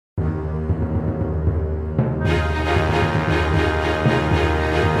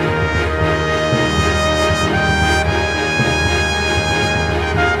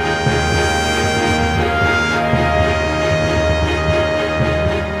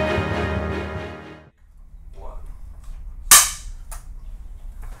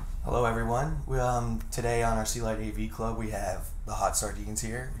today on our C-LITE AV Club, we have the Hot Sardines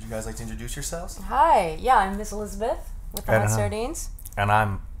here. Would you guys like to introduce yourselves? Hi, yeah, I'm Miss Elizabeth with the Hot Sardines. And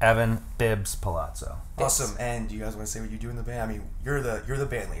I'm Evan Bibs Palazzo. Awesome. And do you guys want to say what you do in the band? I mean, you're the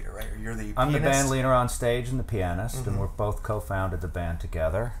band leader, right? Or you're the I'm pianist? the band leader on stage and the pianist, and we're both co-founded the band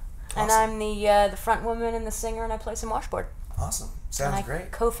together. Awesome. And I'm the front woman and the singer, and I play some washboard. Awesome. Sounds and great. I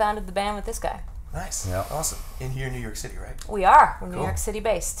co-founded the band with this guy. Nice. Yep. Awesome. In here in New York City, right? We are. We're Cool. New York City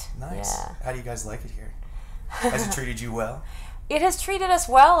based. Nice. Yeah. How do you guys like it here? Has it treated you well? It has treated us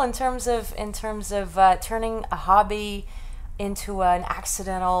well in terms of turning a hobby into an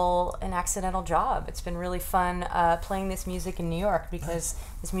accidental job. It's been really fun playing this music in New York because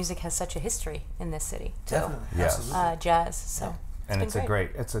this music has such a history in this city too. Definitely. Yes. Absolutely. Jazz. So. And it's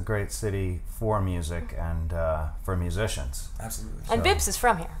a great city for music and for musicians. Absolutely. And Bibs is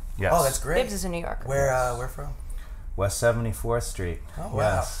from here. Yes. Oh, that's great. Bibs is in New York. Where from? West 74th Street. Oh, wow.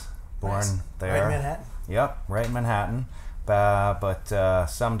 Yes. Born Nice. there. Right in Manhattan? Yep, right in Manhattan. But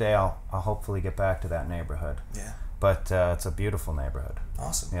someday I'll hopefully get back to that neighborhood. Yeah. But it's a beautiful neighborhood.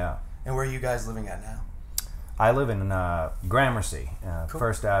 Awesome. Yeah. And where are you guys living at now? I live in Gramercy, Cool.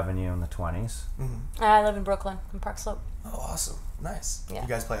 First Avenue in the 20s. Mm-hmm. I live in Brooklyn, in Park Slope. Oh, awesome. Nice. Yeah. You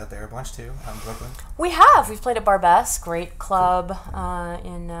guys play out there a bunch too, out in Brooklyn? We have. We've played at Barbès, great club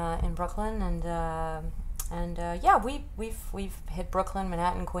in Brooklyn, and yeah, we've hit Brooklyn,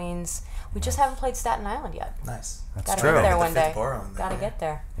 Manhattan, Queens. We just haven't played Staten Island yet. Nice. That's Gotta true. get there The one fifth day. borough in there, Gotta right? get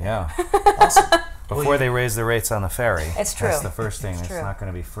there. Yeah. Awesome. Before they raise the rates on the ferry. It's true. That's the first thing. It's It's true. not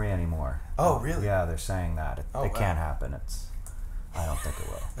going to be free anymore. Oh, really? Yeah, they're saying that. It Oh, wow. can't happen. I don't think it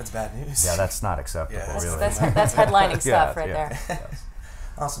will. That's bad news. Yeah, that's not acceptable, Yeah, really. That's headlining stuff right yeah. there. Yes.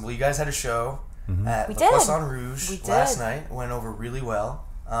 Awesome. Well, you guys had a show at We the did. Poisson Rouge We did. last night. Went over really well.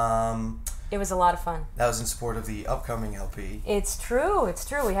 It was a lot of fun. That was in support of the upcoming LP. It's true. It's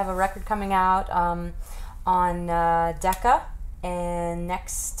true. We have a record coming out on Decca and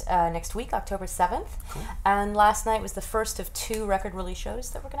next week, October 7th. Cool. And last night was the first of 2 record release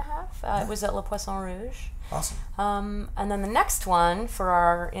shows that we're going to have. It was at Le Poisson Rouge. Awesome. And then the next one for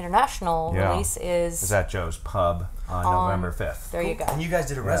our international release is at Joe's Pub on November 5th. There you go. And you guys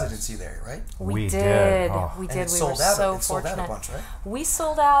did a residency there, right? We did. did. Oh. We And did. it We sold were out. so It sold out fortunate. a bunch, right? We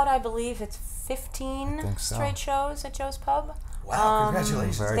sold out, I believe, it's 15 think so. straight shows at Joe's Pub. Wow,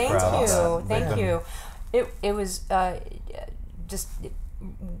 congratulations. Very Thank proud of you. that. Thank you. It was just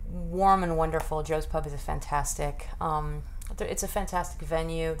warm and wonderful. Joe's Pub is a fantastic. It's a fantastic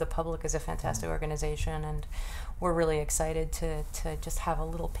venue. The public is a fantastic organization, and we're really excited to just have a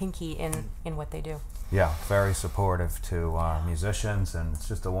little pinky in what they do. Yeah, very supportive to musicians, and it's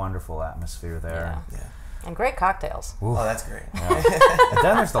just a wonderful atmosphere there. Yeah. Yeah. And great cocktails. Ooh. Oh, that's great. And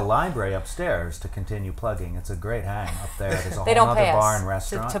then there's the library upstairs to continue plugging. It's a great hang up there. There's a They whole don't other pay bar us and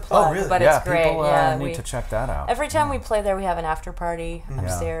restaurant. to plug, really? but Yeah, it's great. people Yeah, need to check that out. every time we play there, we have an after party Yeah.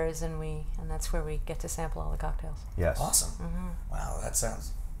 upstairs, and that's where we get to sample all the cocktails. Yes. Awesome. Wow, that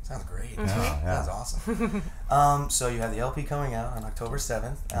sounds great. Yeah. Sounds awesome. So you have the LP coming out on October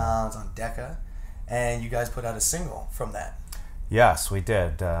 7th. It's on Decca. And you guys put out a single from that. Yes, we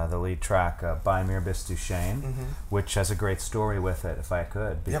did. The lead track, By Mirbis Duchesne, which has a great story with it, if I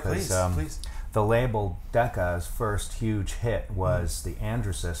could. Because please. the label Decca's first huge hit was the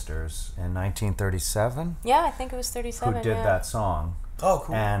Andrew Sisters in 1937. Yeah, I think it was 37. Who did that song. Oh,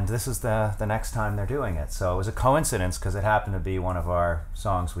 cool. And this is the next time they're doing it. So it was a coincidence because it happened to be one of our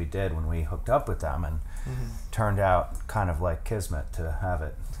songs we did when we hooked up with them, and turned out kind of like kismet to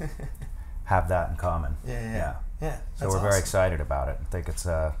have that in common. Yeah. So we're very excited about it. I think it's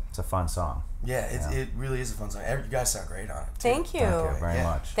a fun song. Yeah, it really is a fun song. You guys sound great on it, too. Thank you. Thank you very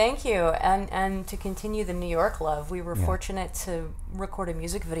much. Thank you. And to continue the New York love, we were fortunate to record a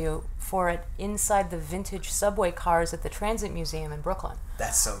music video for it inside the vintage subway cars at the Transit Museum in Brooklyn.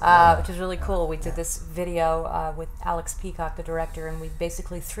 That's so cool. Which is really cool. We did this video with Alex Peacock, the director, and we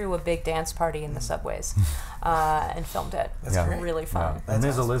basically threw a big dance party in the subways and filmed it. That's great. Really fun. And That's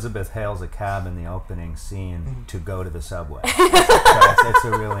Ms. awesome. Elizabeth hails a cab in the opening scene to go to the subway. So it's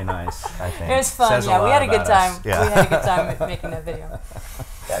a really nice, I think. It was fun. Says a Yeah, we lot had a good about time. us. Yeah. We had a good time making that video.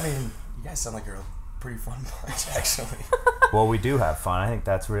 I mean, you guys sound like you're a pretty fun bunch, actually. Well, we do have fun. I think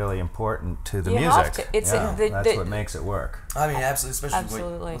that's really important to the You music. have to. It's that's what makes it work. I mean, absolutely, especially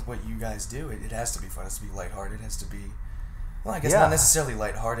Absolutely. with what you guys do. It has to be fun. It has to be lighthearted. It has to be, well, I guess Yeah. not necessarily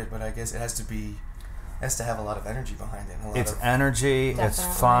lighthearted, but I guess it has to have a lot of energy behind it. And a lot It's of, energy. Definitely.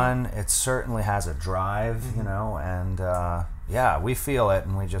 It's fun. It certainly has a drive, you know, and yeah, we feel it,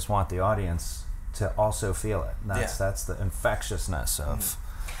 and we just want the audience to also feel it. And that's the infectiousness of.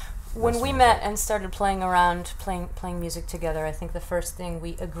 When we met and started playing around, playing music together, I think the first thing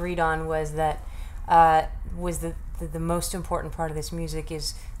we agreed on was that was the most important part of this music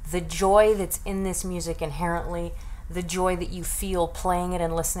is the joy that's in this music inherently, the joy that you feel playing it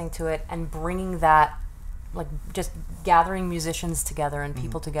and listening to it, and bringing that, like just gathering musicians together and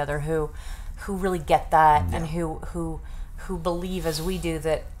people together who really get that and who believe as we do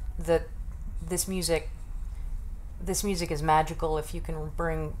that this music is magical if you can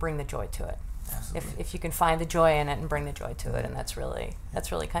bring the joy to it. If you can find the joy in it and bring the joy to it, and that's really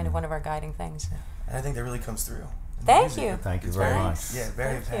kind of one of our guiding things. Yeah. And I think that really comes through. Thank you. Thank you very much. Yeah,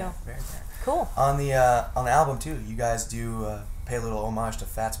 very apparent. Cool. On the album too, you guys do pay a little homage to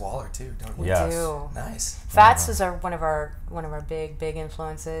Fats Waller too, don't you? We do. Nice. Fats is one of our big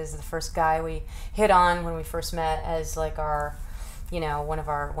influences. The first guy we hit on when we first met as like our, one of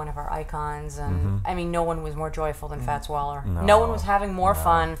our icons, and I mean, no one was more joyful than Fats Waller. No one was having more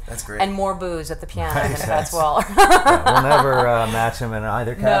fun and more booze at the piano than Fats Waller. We'll never match him in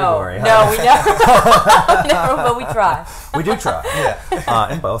either category. No, we never. But we try. We do try.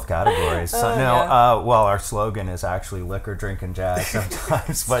 Yeah, in both categories. Well, our slogan is actually liquor, drink, and jazz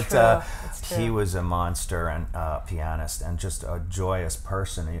sometimes, but he was a monster and pianist and just a joyous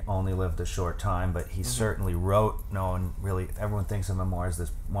person. He only lived a short time, but he certainly wrote. Everyone thinks of him more as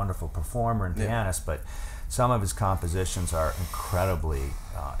this wonderful performer and pianist, but some of his compositions are incredibly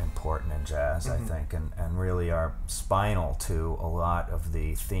important in jazz, I think, and really are spinal to a lot of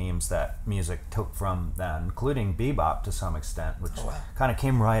the themes that music took from that, including bebop to some extent, which kind of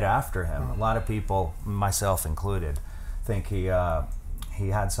came right after him. A lot of people, myself included, think he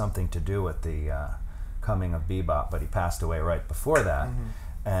had something to do with the coming of bebop, but he passed away right before that.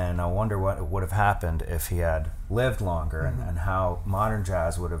 And I wonder what would have happened if he had lived longer, and how modern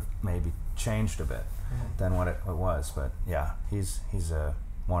jazz would have maybe changed a bit than what it was. But yeah, he's a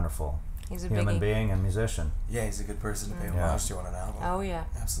wonderful human being and musician. Yeah, he's a good person to pay homage to on an album. Oh yeah,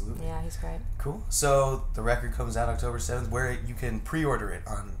 absolutely. Yeah, he's great. Cool. So the record comes out October 7th, where you can pre-order it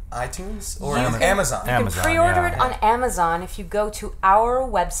on iTunes or Amazon. You can pre-order it on Amazon. If you go to our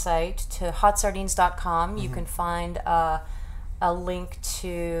website, to hotsardines.com, you can find a link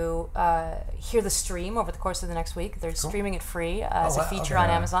to hear the stream over the course of the next week. They're streaming it free as a feature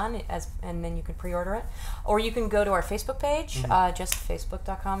on Amazon, and then you can pre-order it. Or you can go to our Facebook page, just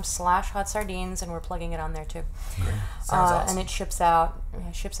facebook.com/hotsardines, and we're plugging it on there too. Great. Sounds awesome. And it ships out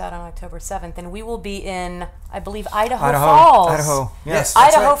on October 7th, and we will be in, I believe, Idaho Falls. Idaho, yes.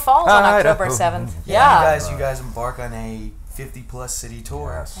 Idaho Falls on October 7th. Yeah. You guys embark on a 50-plus city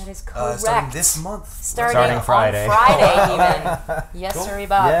tour. Yes. That is correct. Starting this month. Starting Friday. On Friday even. Yes, cool. sir,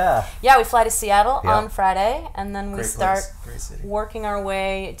 Bob. Yeah, we fly to Seattle on Friday, and then we start working our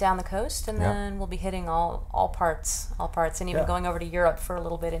way down the coast, and then we'll be hitting all parts, and even going over to Europe for a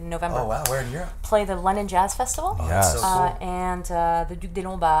little bit in November. Oh, wow. Where in Europe? Play the London Jazz Festival. Oh, yes. So cool. And the Duc des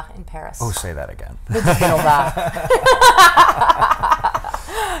Lombards in Paris. Oh, say that again. The Duc des Lombards.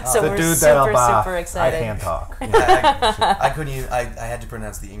 So we're super excited. I can't talk. I couldn't even, I had to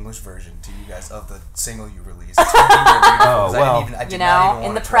pronounce the English version to you guys of the single you released. I did not even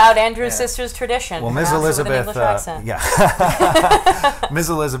in the proud Andrews Sisters tradition. Well, Ms. Elizabeth, Ms.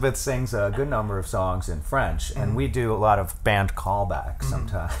 Elizabeth sings a good number of songs in French, and we do a lot of band callbacks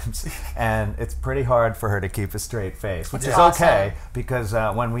sometimes, and it's pretty hard for her to keep a straight face, which is okay, because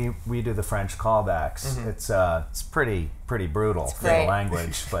when we do the French callbacks, it's pretty brutal for the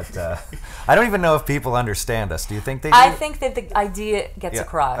language, but I don't even know if people understand us. Do you think they do? I think that the idea gets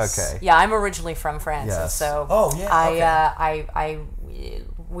across. Okay. Yeah, I'm originally from France, so I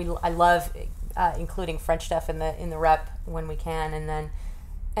love including French stuff in the rep when we can, and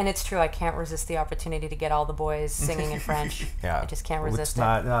it's true, I can't resist the opportunity to get all the boys singing in French. I just can't resist it.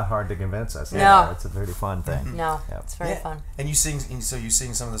 It's not hard to convince us. No. It's a pretty fun thing. No, it's very fun. And you sing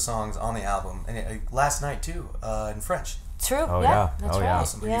some of the songs on the album, and last night too, in French. True. Oh, That's right.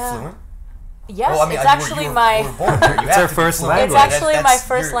 Awesome. Are you fluent? Yes, it's actually my. It's our first language. It's actually my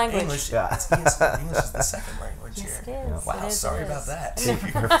first language. English, English is the second language here. Yes, it is. Wow, sorry about that. Your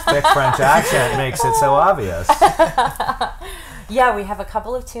thick French accent makes it so obvious. Yeah, we have a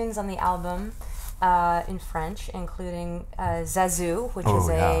couple of tunes on the album in French, including Zazou, which is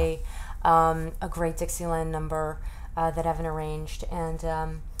a great Dixieland number that Evan arranged,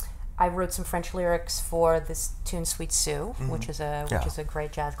 and I wrote some French lyrics for this tune "Sweet Sue," which is a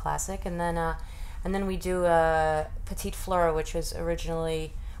great jazz classic, and then we do "Petite Fleur," which is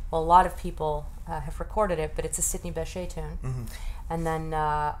originally, well, a lot of people have recorded it, but it's a Sidney Bechet tune, and then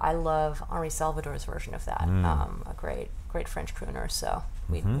I love Henri Salvador's version of that, a great French crooner. So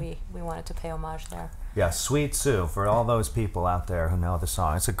we wanted to pay homage there. Yeah, "Sweet Sue," for all those people out there who know the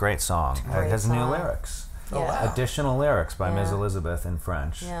song. It's a great song. It has new lyrics. Oh, wow. additional lyrics by Ms. Yeah. Elizabeth in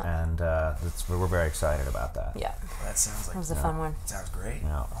French, Yeah. and we're very excited about that. Yeah. That sounds like It was a fun one. Sounds great.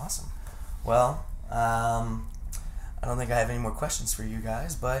 Yeah. Awesome. Well, I don't think I have any more questions for you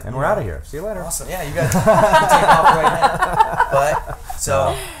guys, but And we're out of here. See you later. Awesome. Yeah, you guys can take off right now. But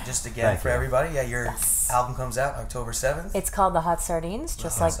so just again Thank for you. everybody, your album comes out October 7th. It's called The Hot Sardines,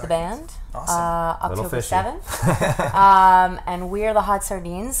 just Hot like Sardines. the band. Awesome. Little October fishy. 7th. And we're the Hot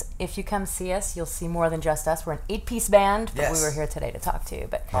Sardines. If you come see us, you'll see more than just us. We're an 8-piece band, but Yes. we were here today to talk to you.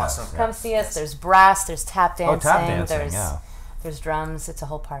 But Awesome. come see us. Yes. There's brass, there's tap dancing, tap dancing, there's yeah. there's drums. It's a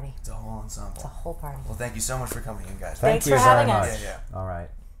whole party. It's a whole ensemble. It's a whole party. Well, thank you so much for coming in, guys. Thank Thanks you for very having much. us. Yeah, All right.